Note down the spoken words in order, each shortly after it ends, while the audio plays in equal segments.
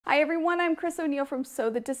Hi everyone, I'm Chris O'Neill from Sew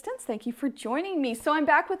the Distance. Thank you for joining me. So I'm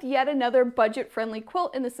back with yet another budget-friendly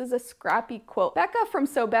quilt, and this is a scrappy quilt. Becca from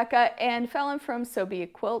Sew Becca and Fallon from Sew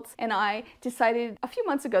Quilts and I decided a few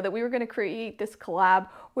months ago that we were going to create this collab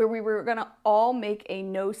where we were going to all make a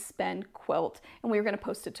no spend quilt, and we were going to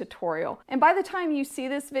post a tutorial. And by the time you see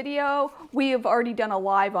this video, we have already done a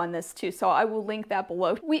live on this too, so I will link that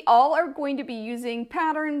below. We all are going to be using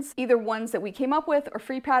patterns, either ones that we came up with or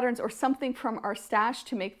free patterns or something from our stash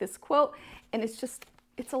to make this quilt, and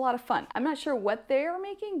it's a lot of fun. I'm not sure what they are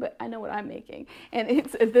making, but I know what I'm making. And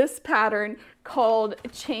it's this pattern called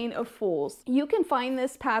Chain of Fools. You can find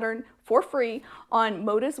this pattern for free on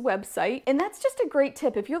Moda's website. And that's just a great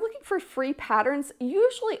tip. If you're looking for free patterns,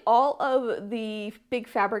 usually all of the big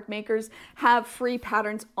fabric makers have free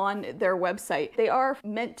patterns on their website. They are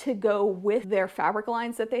meant to go with their fabric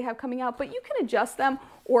lines that they have coming out, but you can adjust them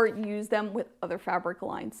or use them with other fabric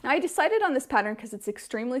lines. Now I decided on this pattern because it's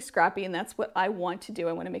extremely scrappy, and that's what I want to do.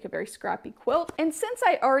 I want to make a very scrappy quilt. And since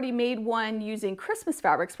I already made one using Christmas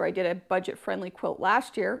fabrics, where I did a budget-friendly quilt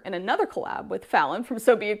last year and another collab with Fallon from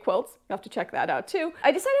Sew Quilts, you have to check that out too,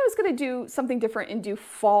 I decided I was going to do something different and do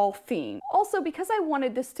fall theme. Also, because I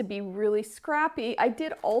wanted this to be really scrappy, I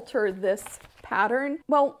did alter this pattern.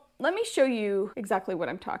 Well, let me show you exactly what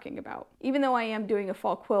I'm talking about. Even though I am doing a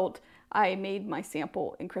fall quilt, I made my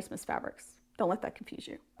sample in Christmas fabrics. Don't let that confuse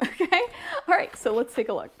you, okay? All right, so let's take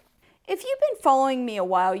a look. If you've been following me a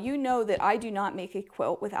while, you know that I do not make a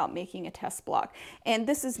quilt without making a test block, and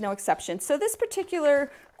this is no exception. So this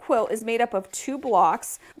particular quilt is made up of two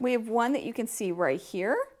blocks. We have one that you can see right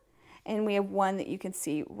here, and we have one that you can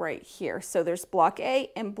see right here. So there's block A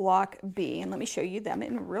and block B, and let me show you them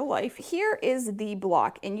in real life. Here is the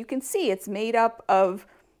block, and you can see it's made up of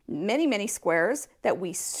many squares that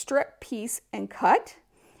we strip, piece, and cut.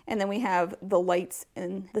 And then we have the lights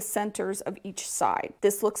in the centers of each side.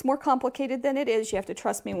 This looks more complicated than it is. You have to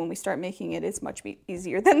trust me, when we start making it, it's much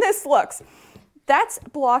easier than this looks. That's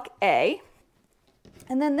block A.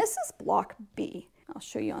 And then this is block B. I'll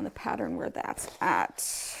show you on the pattern where that's at.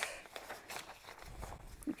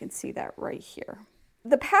 You can see that right here.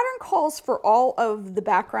 The pattern calls for all of the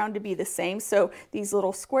background to be the same, so these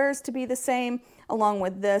little squares to be the same, along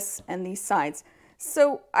with this and these sides.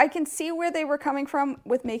 So I can see where they were coming from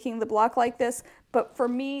with making the block like this, but for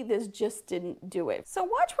me, this just didn't do it. So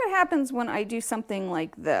watch what happens when I do something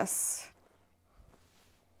like this.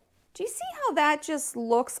 Do you see how that just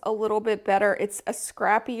looks a little bit better? It's a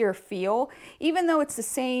scrappier feel, even though it's the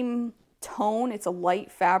same tone, it's a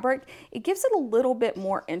light fabric, it gives it a little bit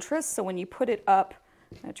more interest. So when you put it up,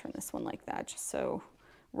 I'm gonna turn this one like that just so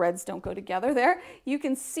reds don't go together there. You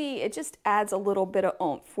can see it just adds a little bit of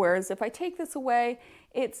oomph. Whereas if I take this away,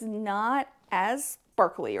 it's not as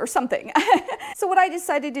sparkly or something. So what I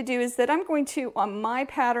decided to do is that I'm going to, on my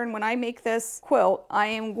pattern, when I make this quilt, I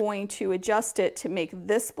am going to adjust it to make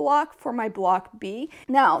this block for my block B.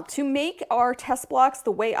 Now, to make our test blocks,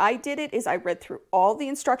 the way I did it is I read through all the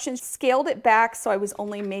instructions, scaled it back so I was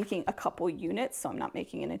only making a couple units, so I'm not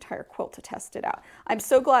making an entire quilt to test it out. I'm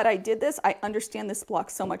so glad I did this. I understand this block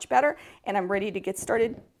so much better, and I'm ready to get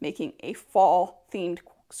started making a fall themed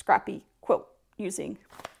scrappy quilt using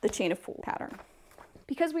the Chain of Fools pattern.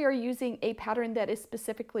 Because we are using a pattern that is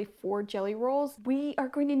specifically for jelly rolls, we are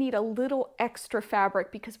going to need a little extra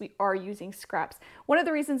fabric because we are using scraps. One of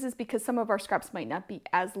the reasons is because some of our scraps might not be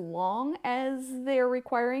as long as they're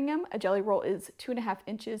requiring them. A jelly roll is 2.5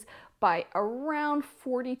 inches by around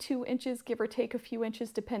 42 inches, give or take a few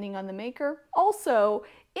inches depending on the maker. Also,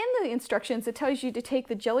 in the instructions, it tells you to take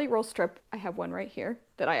the jelly roll strip, I have one right here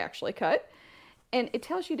that I actually cut, and it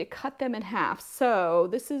tells you to cut them in half. So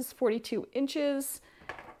this is 42 inches.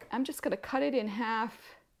 I'm just going to cut it in half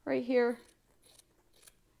right here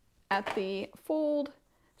at the fold.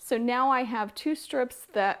 So now I have two strips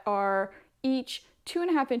that are each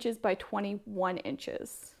 2.5 inches by 21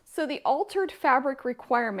 inches. So the altered fabric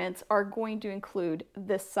requirements are going to include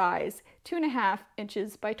this size, 2.5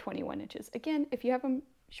 inches by 21 inches. Again, if you have them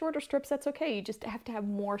shorter strips, that's okay. You just have to have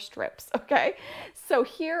more strips, okay? So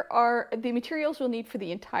here are the materials you'll need for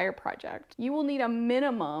the entire project. You will need a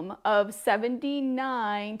minimum of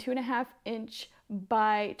 79 2.5 inch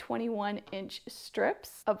by 21 inch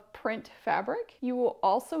strips of print fabric. You will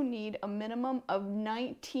also need a minimum of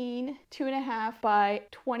 19 2.5 by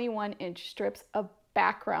 21 inch strips of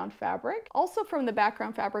background fabric. Also from the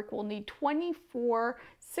background fabric, we'll need 24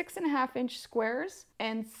 6.5 inch squares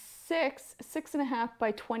and 6.5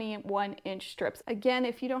 by 21 inch strips. Again,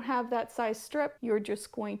 if you don't have that size strip, you're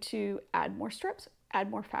just going to add more strips, add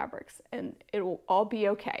more fabrics, and it will all be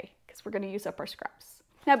okay because we're going to use up our scraps.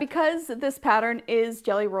 Now, because this pattern is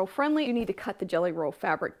jelly roll friendly, you need to cut the jelly roll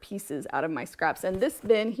fabric pieces out of my scraps. And this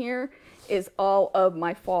bin here is all of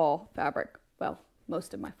my fall fabric. Well,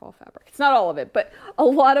 most of my fall fabric. It's not all of it, but a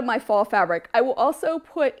lot of my fall fabric. I will also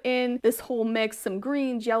put in this whole mix, some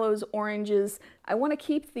greens, yellows, oranges. I want to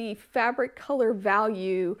keep the fabric color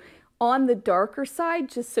value on the darker side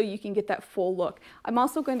just so you can get that full look. I'm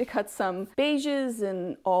also going to cut some beiges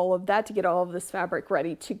and all of that to get all of this fabric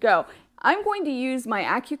ready to go. I'm going to use my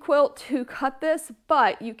AccuQuilt to cut this,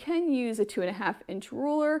 but you can use a 2.5-inch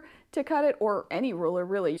ruler to cut it, or any ruler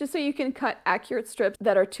really, just so you can cut accurate strips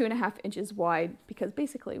that are 2.5 inches wide, because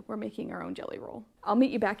basically we're making our own jelly roll. I'll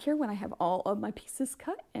meet you back here when I have all of my pieces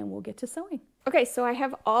cut and we'll get to sewing. Okay, so I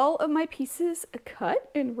have all of my pieces cut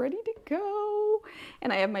and ready to go.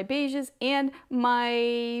 And I have my beiges and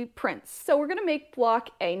my prints. So we're gonna make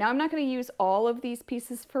block A. Now I'm not gonna use all of these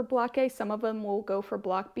pieces for block A. Some of them will go for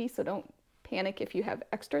block B, so don't panic if you have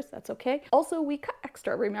extras, that's okay. Also, we cut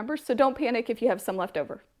extra, remember? So don't panic if you have some left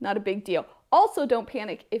over, not a big deal. Also, don't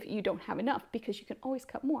panic if you don't have enough, because you can always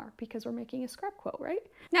cut more because we're making a scrap quilt, right?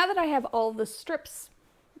 Now that I have all the strips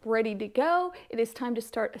ready to go, it is time to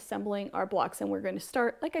start assembling our blocks, and we're going to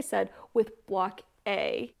start, like I said, with block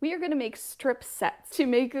A. We are going to make strip sets to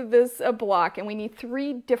make this a block, and we need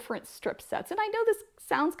 3 different strip sets. And I know this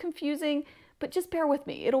sounds confusing, but just bear with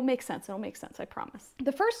me. It'll make sense. It'll make sense, I promise.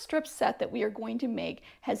 The first strip set that we are going to make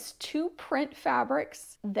has 2 print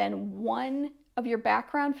fabrics, then 1 of your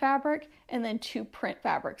background fabric, and then 2 print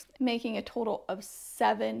fabrics, making a total of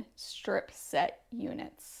 7 strip set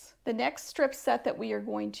units. The next strip set that we are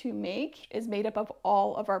going to make is made up of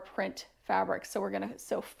all of our print fabrics. So we're gonna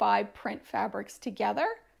sew 5 print fabrics together,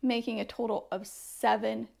 making a total of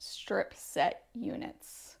 7 strip set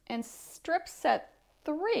units. And strip set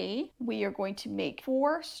 3, we are going to make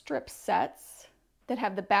 4 strip sets that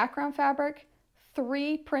have the background fabric,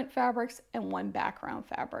 3 print fabrics, and 1 background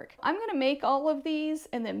fabric. I'm gonna make all of these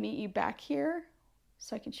and then meet you back here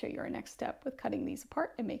so I can show you our next step with cutting these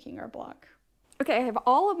apart and making our block. Okay, I have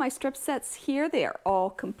all of my strip sets here. They are all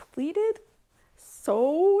completed.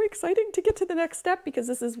 So exciting to get to the next step, because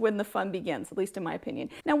this is when the fun begins, at least in my opinion.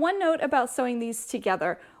 Now, one note about sewing these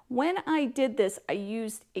together. When I did this, I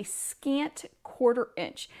used a scant 1/4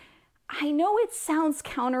 inch. I know it sounds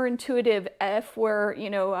counterintuitive if we're,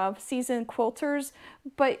 seasoned quilters,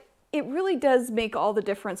 but it really does make all the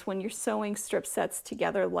difference when you're sewing strip sets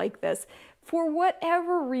together like this. For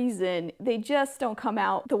whatever reason, they just don't come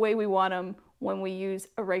out the way we want them when we use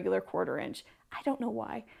a regular 1/4 inch. I don't know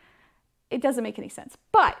why. It doesn't make any sense.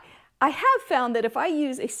 But I have found that if I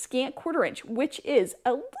use a scant 1/4 inch, which is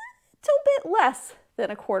a little bit less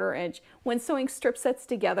than a 1/4 inch, when sewing strip sets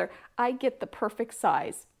together, I get the perfect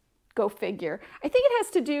size. Go figure. I think it has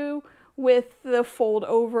to do with the fold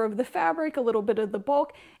over of the fabric, a little bit of the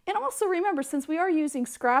bulk, and also remember, since we are using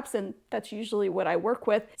scraps, and that's usually what I work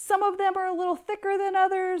with, some of them are a little thicker than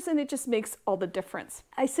others, and it just makes all the difference.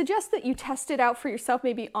 I suggest that you test it out for yourself,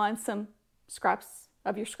 maybe on some scraps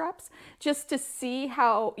of your scraps, just to see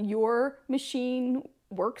how your machine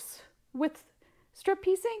works with strip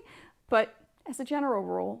piecing, but as a general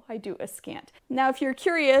rule, I do a scant. Now, if you're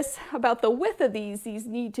curious about the width of these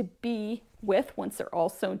need to be width, once they're all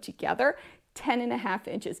sewn together, 10.5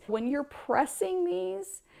 inches. When you're pressing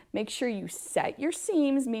these, make sure you set your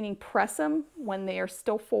seams, meaning press them when they are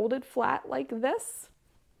still folded flat like this,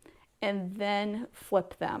 and then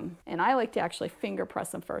flip them. And I like to actually finger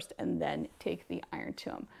press them first and then take the iron to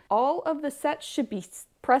them. All of the sets should be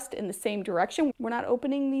pressed in the same direction. We're not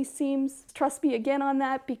opening these seams. Trust me again on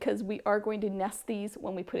that, because we are going to nest these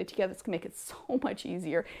when we put it together. It's gonna make it so much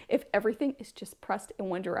easier if everything is just pressed in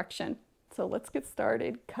one direction. So let's get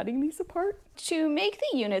started cutting these apart. To make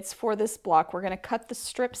the units for this block, we're gonna cut the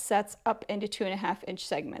strip sets up into 2.5 inch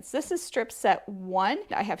segments. This is strip set 1.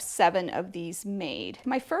 I have 7 of these made.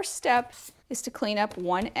 My first step is to clean up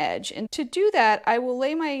one edge. And to do that, I will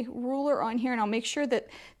lay my ruler on here and I'll make sure that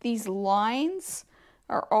these lines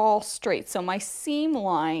are all straight. So my seam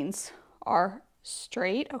lines are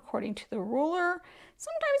straight according to the ruler.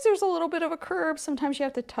 Sometimes there's a little bit of a curve. Sometimes you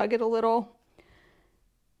have to tug it a little.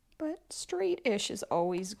 But straight-ish is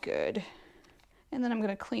always good. And then I'm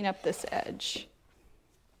going to clean up this edge.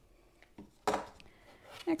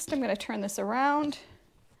 Next, I'm going to turn this around.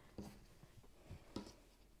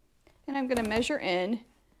 And I'm going to measure in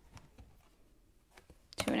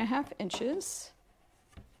 2.5 inches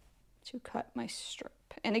to cut my strip.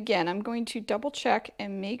 And again, I'm going to double check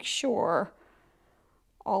and make sure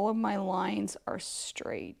all of my lines are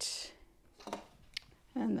straight.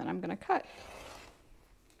 And then I'm going to cut.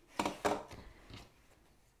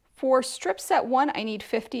 For strip set 1, I need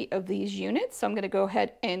 50 of these units, so I'm going to go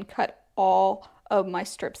ahead and cut all of my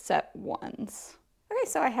strip set 1s. Okay,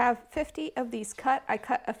 so I have 50 of these cut. I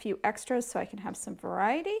cut a few extras so I can have some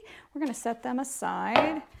variety. We're going to set them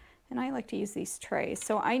aside, and I like to use these trays.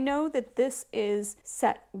 So I know that this is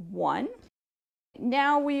set 1.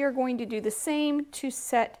 Now we are going to do the same to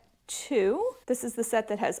set 2. This is the set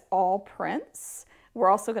that has all prints.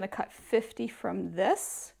 We're also going to cut 50 from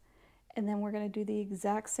this, and then we're going to do the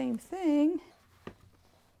exact same thing.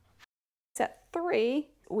 Set 3,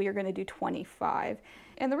 we are going to do 25.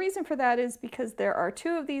 And the reason for that is because there are 2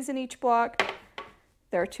 of these in each block.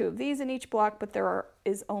 There are 2 of these in each block, but there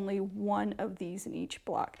is only 1 of these in each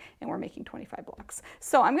block, and we're making 25 blocks.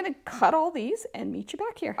 So I'm going to cut all these and meet you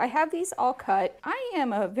back here. I have these all cut. I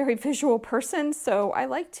am a very visual person, so I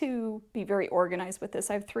like to be very organized with this.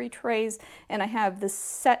 I have 3 trays, and I have the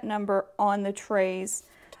set number on the trays.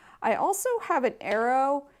 I also have an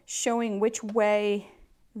arrow showing which way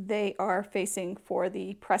they are facing for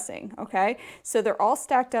the pressing, okay? So they're all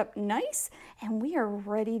stacked up nice, and we are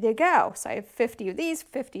ready to go. So I have 50 of these,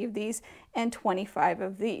 50 of these, and 25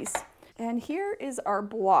 of these. And here is our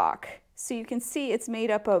block. So you can see it's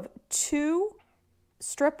made up of 2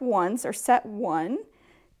 strip 1s, or set 1,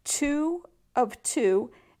 2 of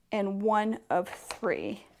 2, and 1 of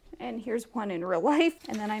 3. And here's one in real life.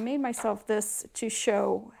 And then I made myself this to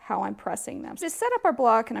show how I'm pressing them. So to set up our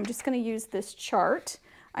block, and I'm just going to use this chart,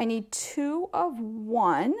 I need 2 of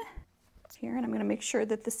 1 here, and I'm going to make sure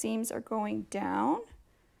that the seams are going down.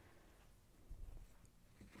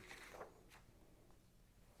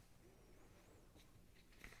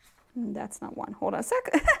 And that's not 1. Hold on a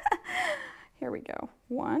sec. Here we go.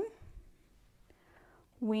 1.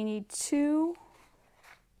 We need 2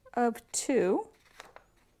 of 2,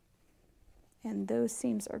 and those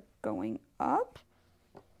seams are going up.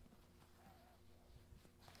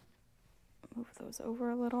 Move those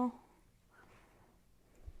over a little.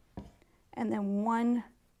 And then 1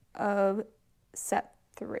 of set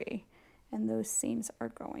 3, and those seams are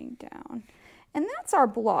going down. And that's our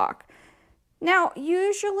block. Now,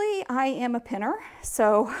 usually I am a pinner,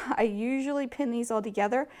 so I usually pin these all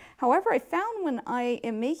together. However, I found when I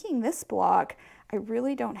am making this block, I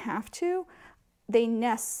really don't have to. They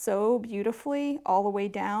nest so beautifully all the way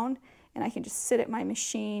down, and I can just sit at my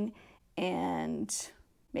machine and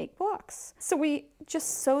make blocks. So we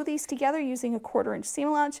just sew these together using a 1/4" seam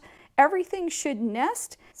allowance. Everything should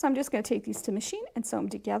nest, so I'm just going to take these to machine and sew them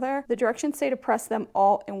together. The directions say to press them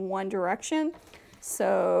all in one direction.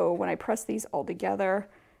 So when I press these all together,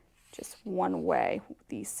 just one way,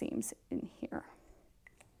 these seams in here.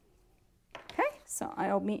 Okay, so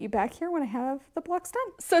I'll meet you back here when I have the blocks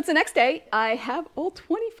done. So it's the next day. I have all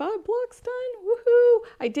 25 blocks done. Woohoo!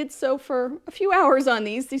 I did sew for a few hours on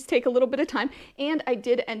these. These take a little bit of time, and I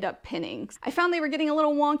did end up pinning. I found they were getting a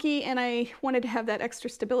little wonky, and I wanted to have that extra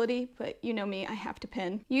stability, but you know me, I have to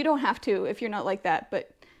pin. You don't have to if you're not like that,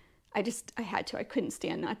 but I had to. I couldn't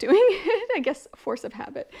stand not doing it. I guess a force of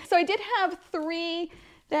habit. So I did have 3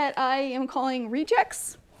 that I am calling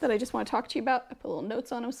rejects that I just want to talk to you about. I put little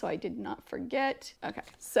notes on them so I did not forget. Okay,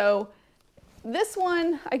 so this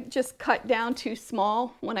one I just cut down too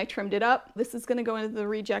small when I trimmed it up. This is going to go into the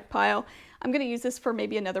reject pile. I'm going to use this for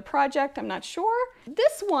maybe another project. I'm not sure.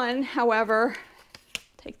 This one, however,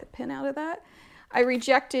 take the pin out of that. I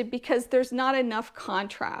rejected because there's not enough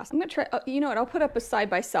contrast. I'm gonna try, you know what, I'll put up a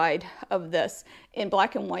side-by-side of this in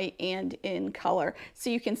black and white and in color so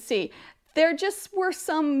you can see. There just were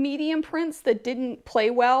some medium prints that didn't play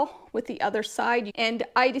well with the other side, and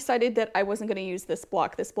I decided that I wasn't gonna use this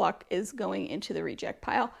block. This block is going into the reject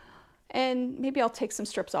pile, and maybe I'll take some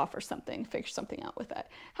strips off or something, figure something out with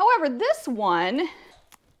that. However, this one,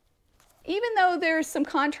 even though there's some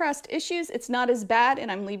contrast issues, it's not as bad,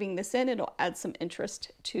 and I'm leaving this in. It'll add some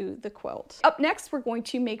interest to the quilt. Up next, we're going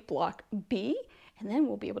to make block B, and then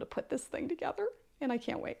we'll be able to put this thing together, and I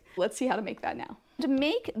can't wait. Let's see how to make that now. To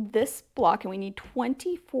make this block, and we need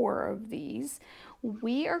 24 of these,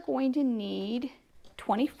 we are going to need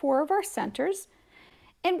 24 of our centers.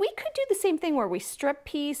 And we could do the same thing where we strip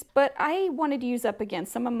piece, but I wanted to use up again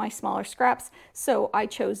some of my smaller scraps, so I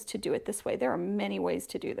chose to do it this way. There are many ways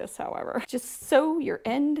to do this, however. Just sew your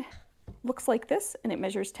end looks like this, and it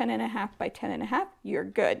measures 10.5 by 10.5. You're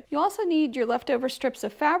good. You also need your leftover strips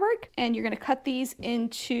of fabric, and you're going to cut these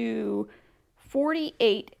into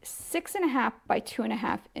 48 6.5 by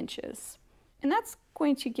 2.5 inches. And that's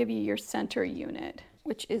going to give you your center unit,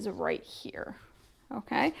 which is right here.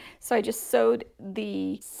 Okay, so I just sewed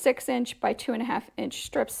the 6" by 2.5 inch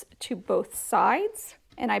strips to both sides,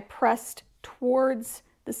 and I pressed towards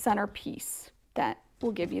the center piece. That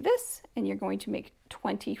will give you this, and you're going to make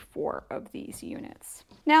 24 of these units.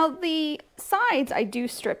 Now the sides I do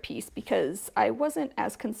strip piece because I wasn't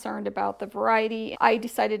as concerned about the variety. I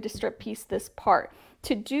decided to strip piece this part.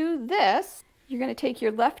 To do this, you're going to take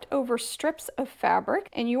your leftover strips of fabric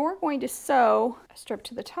and you're going to sew a strip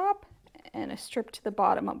to the top and a strip to the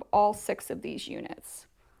bottom of all 6 of these units.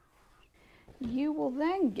 You will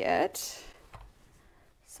then get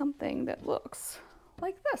something that looks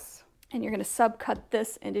like this. And you're going to subcut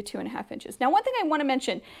this into 2.5 inches. Now, one thing I want to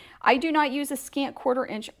mention, I do not use a scant 1/4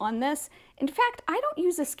 inch on this. In fact, I don't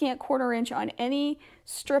use a scant 1/4 inch on any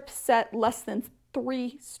strip set less than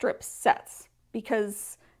 3 strip sets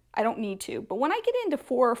because I don't need to. But when I get into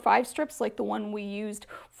 4 or 5 strips, like the one we used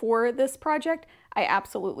for this project, I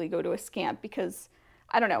absolutely go to a scant because,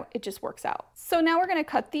 I don't know, it just works out. So now we're going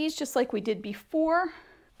to cut these just like we did before.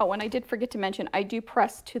 Oh, and I did forget to mention, I do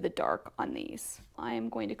press to the dark on these. I am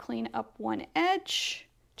going to clean up one edge,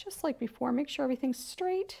 just like before. Make sure everything's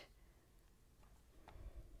straight.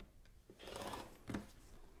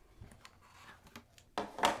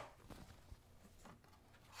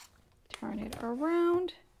 Turn it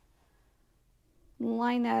around.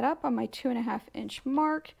 Line that up on my 2.5 inch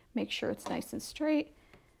mark. Make sure it's nice and straight.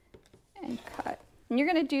 And cut. And you're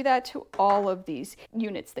going to do that to all of these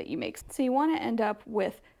units that you make. So you want to end up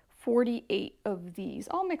with 48 of these,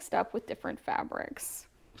 all mixed up with different fabrics.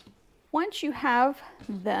 Once you have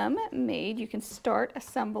them made, you can start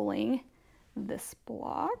assembling this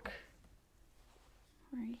block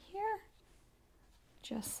right here,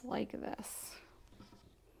 just like this.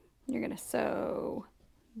 You're going to sew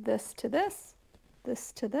this to this,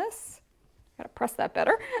 this to this. Got to press that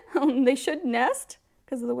better. They should nest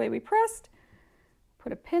because of the way we pressed.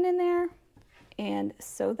 Put a pin in there and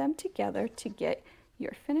sew them together to get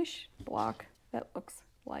your finished block that looks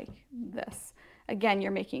like this. Again,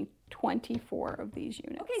 you're making 24 of these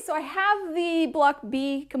units. Okay, so I have the block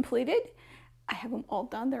B completed. I have them all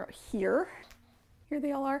done. They're here. Here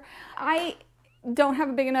they all are. I don't have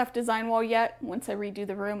a big enough design wall yet. Once I redo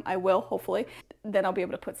the room, I will, hopefully. Then I'll be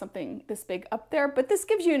able to put something this big up there. But this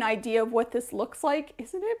gives you an idea of what this looks like.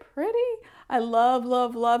 Isn't it pretty? I love,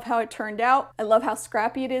 love, love how it turned out. I love how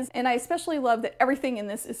scrappy it is. And I especially love that everything in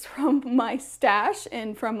this is from my stash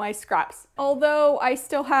and from my scraps. Although I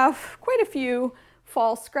still have quite a few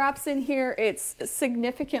fall scraps in here, it's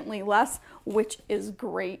significantly less, which is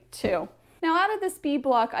great too. Now out of this B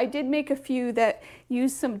block, I did make a few that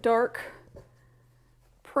use some dark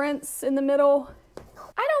prints in the middle.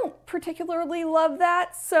 I don't particularly love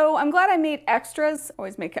that, so I'm glad I made extras.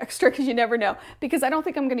 Always make extra because you never know, because I don't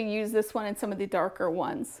think I'm going to use this one in some of the darker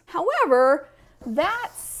ones. However,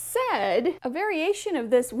 that said, a variation of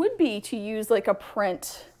this would be to use like a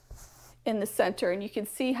print in the center, and you can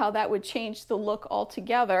see how that would change the look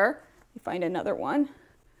altogether. You find another one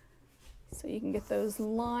so you can get those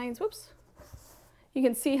lines. Whoops. You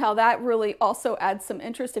can see how that really also adds some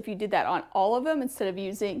interest if you did that on all of them instead of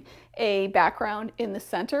using a background in the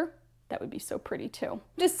center. That would be so pretty too.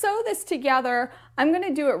 To sew this together, I'm going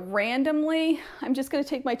to do it randomly. I'm just going to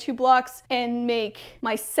take my 2 blocks and make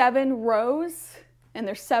my 7 rows, and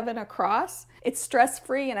there's 7 across. It's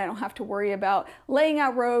stress-free and I don't have to worry about laying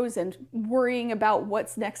out rows and worrying about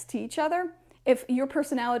what's next to each other. If your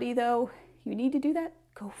personality though, you need to do that,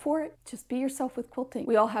 go for it. Just be yourself with quilting.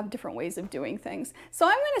 We all have different ways of doing things. So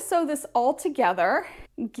I'm going to sew this all together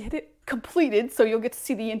and get it completed so you'll get to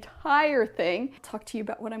see the entire thing. I'll talk to you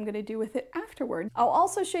about what I'm going to do with it afterward. I'll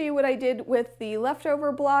also show you what I did with the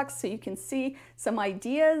leftover blocks so you can see some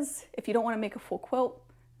ideas if you don't want to make a full quilt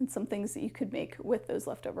and some things that you could make with those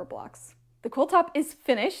leftover blocks. The quilt top is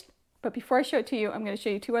finished. But before I show it to you, I'm going to show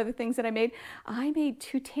you 2 other things that I made. I made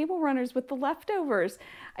 2 table runners with the leftovers.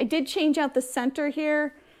 I did change out the center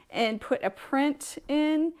here and put a print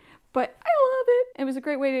in, but I love it. It was a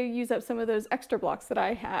great way to use up some of those extra blocks that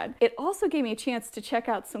I had. It also gave me a chance to check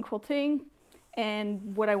out some quilting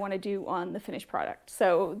and what I want to do on the finished product.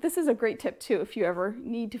 So this is a great tip too if you ever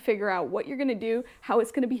need to figure out what you're going to do, how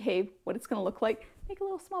it's going to behave, what it's going to look like. Make a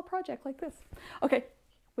little small project like this. Okay.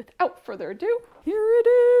 Without further ado, here it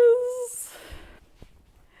is.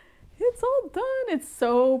 It's all done. It's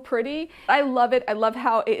so pretty. I love it. I love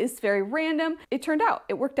how it is very random. It turned out.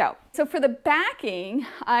 It worked out. So for the backing,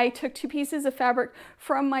 I took 2 pieces of fabric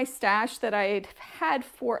from my stash that I had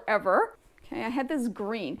forever. Okay, I had this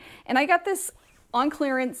green, and I got this on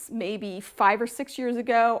clearance maybe 5 or 6 years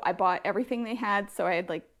ago. I bought everything they had, so I had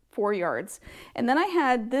like 4 yards. And then I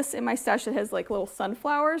had this in my stash that has like little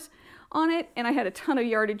sunflowers on it, and I had a ton of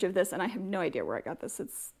yardage of this, and I have no idea where I got this.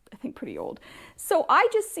 It's, I think, pretty old. So I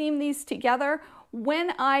just seam these together.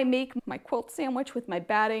 When I make my quilt sandwich with my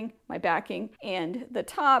batting, my backing, and the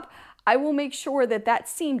top, I will make sure that that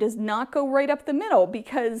seam does not go right up the middle,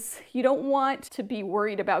 because you don't want to be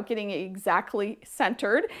worried about getting it exactly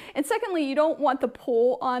centered. And secondly, you don't want the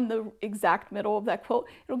pull on the exact middle of that quilt.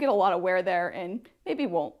 It'll get a lot of wear there and maybe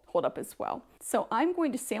won't hold up as well. So I'm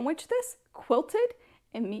going to sandwich this quilted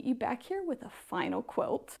and meet you back here with a final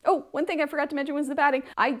quilt. Oh, one thing I forgot to mention was the batting.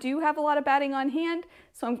 I do have a lot of batting on hand,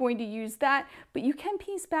 so I'm going to use that, but you can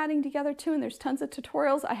piece batting together too, and there's tons of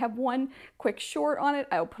tutorials. I have one quick short on it.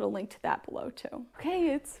 I'll put a link to that below too. Okay,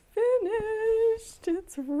 it's finished.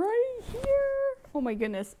 It's right here. Oh my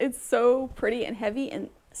goodness, it's so pretty and heavy and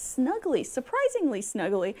snuggly, surprisingly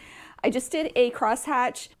snuggly. I just did a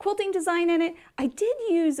crosshatch quilting design in it. I did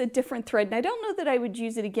use a different thread, and I don't know that I would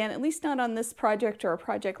use it again, at least not on this project or a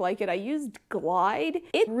project like it. I used Glide.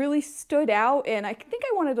 It really stood out, and I think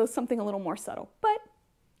I wanted something a little more subtle, but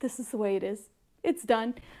this is the way it is. It's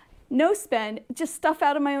done. No spend, just stuff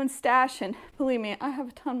out of my own stash, and believe me, I have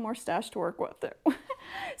a ton more stash to work with there.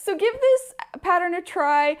 So give this pattern a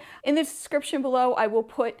try. In the description below, I will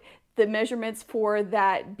put the measurements for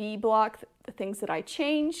that B block, the things that I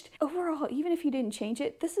changed. Overall, even if you didn't change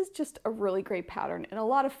it, this is just a really great pattern and a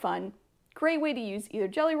lot of fun. Great way to use either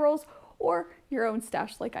jelly rolls or your own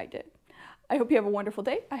stash like I did. I hope you have a wonderful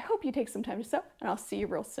day. I hope you take some time to sew, and I'll see you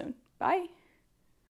real soon. Bye.